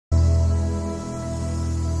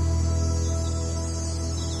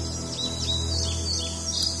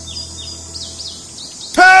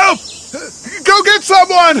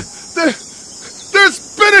Someone!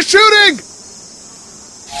 There's been a shooting!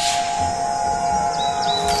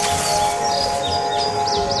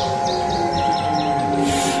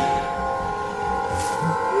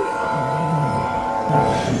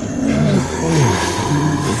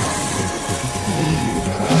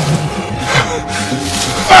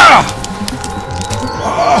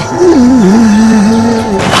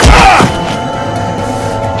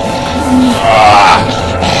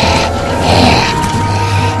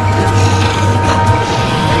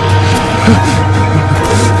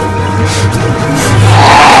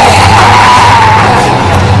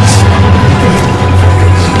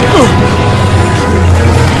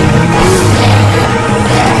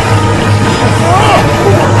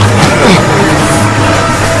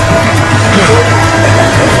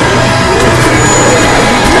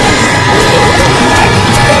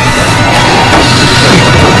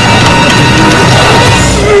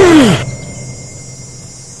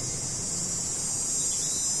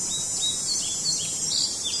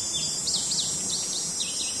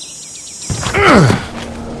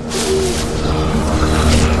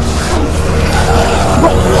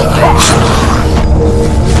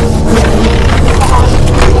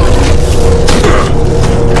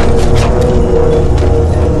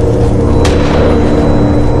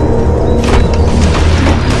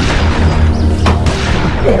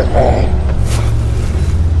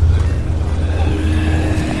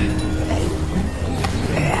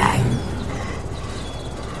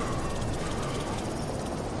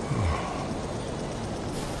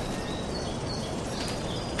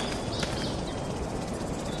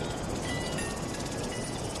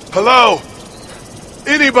 Hello?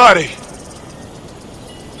 Anybody?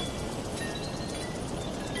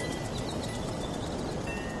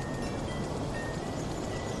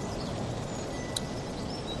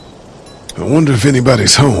 I wonder if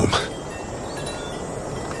anybody's home.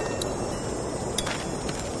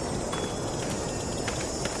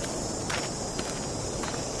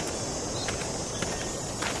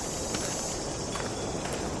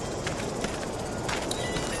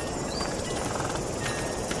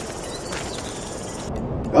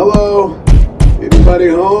 Hello? Anybody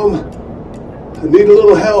home? I need a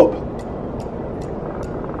little help.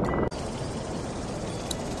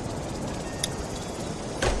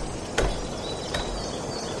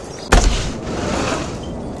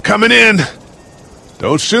 Coming in.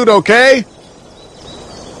 Don't shoot, okay?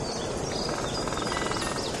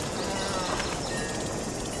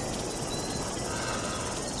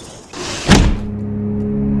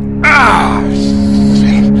 Ah!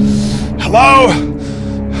 Hello?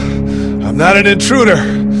 I'm not an intruder.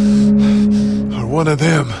 Or one of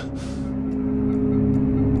them.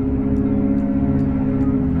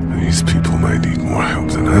 These people might need more help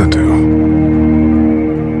than I do.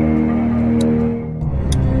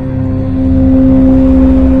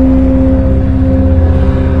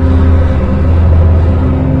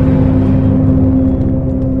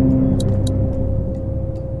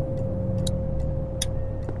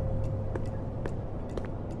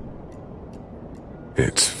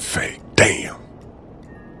 It's fake. Damn.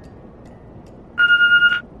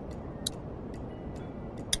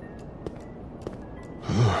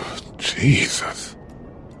 Oh, Jesus.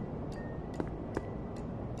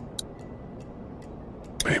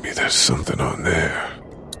 Maybe there's something on there.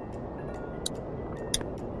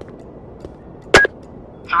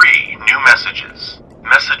 3 new messages.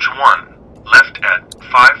 Message 1, left at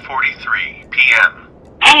 5:43 p.m.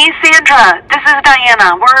 Hey, Sandra, this is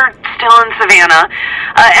Diana. We're still in Savannah.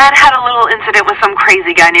 Ed had a little incident with some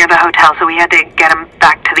crazy guy near the hotel, so we had to get him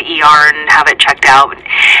back to the ER and have it checked out.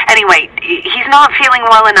 Anyway, he's not feeling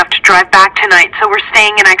well enough to drive back tonight, so we're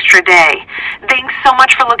staying an extra day. Thanks so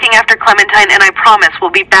much for looking after Clementine, and I promise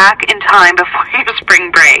we'll be back in time before your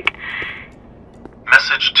spring break.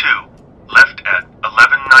 Message 2, left at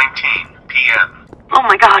 11:19 p.m. Oh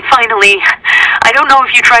my God, finally. I don't know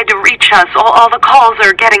if you tried to reach us. All the calls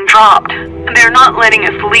are getting dropped. They're not letting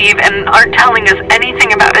us leave and aren't telling us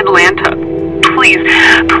anything about Atlanta. Please,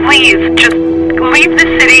 just leave the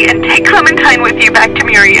city and take Clementine with you back to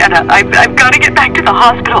Murrieta. I've got to get back to the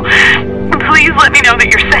hospital. Please let me know that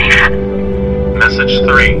you're safe. Message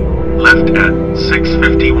 3, left at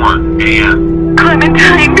 6:51 a.m.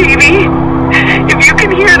 Clementine, baby. If you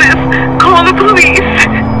can hear this, call the police.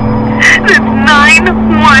 That's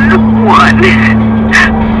 911.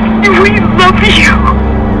 We love you.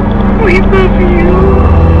 We love you.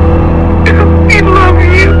 We love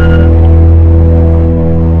you.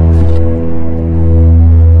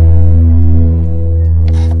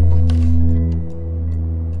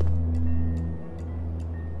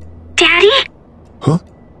 Daddy? Huh?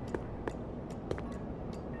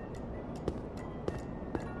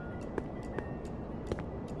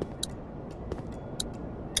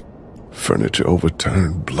 Furniture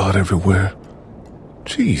overturned, blood everywhere.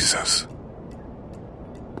 Jesus.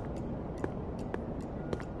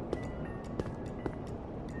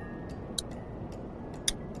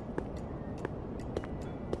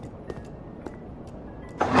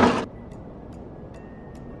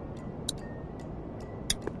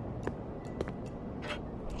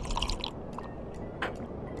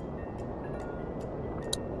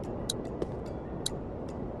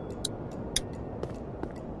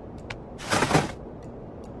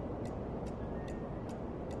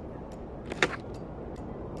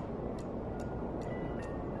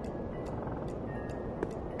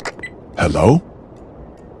 Hello?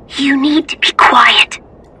 You need to be quiet.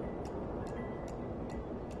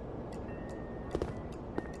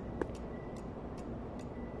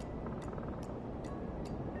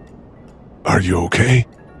 Are you okay?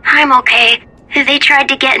 I'm okay. They tried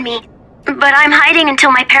to get me, but I'm hiding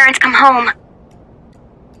until my parents come home.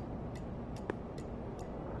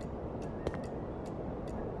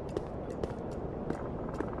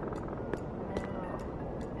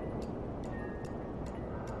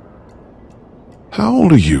 How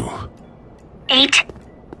old are you? 8.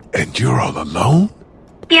 And you're all alone?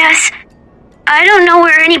 Yes. I don't know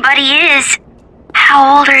where anybody is.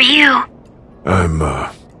 How old are you? I'm,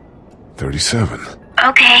 37.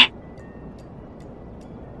 Okay.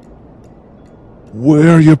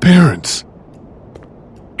 Where are your parents?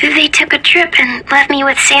 They took a trip and left me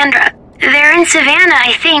with Sandra. They're in Savannah,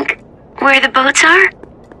 I think. Where the boats are?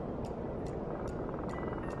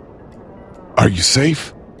 Are you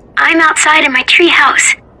safe? I'm outside in my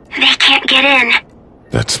treehouse. They can't get in.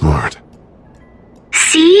 That's smart.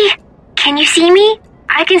 See? Can you see me?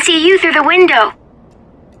 I can see you through the window.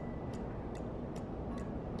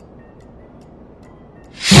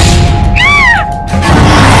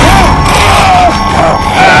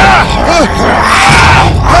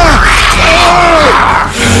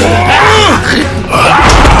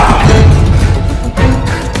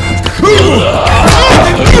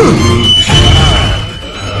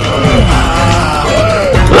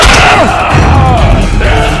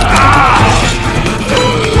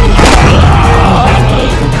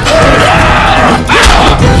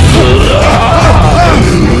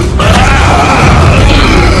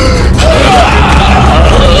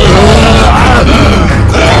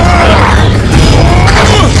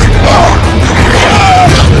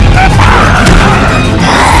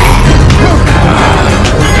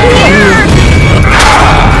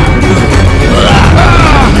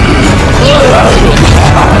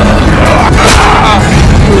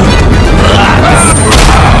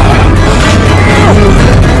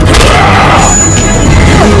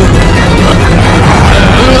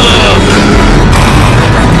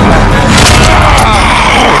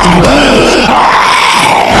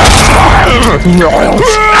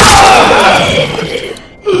 No.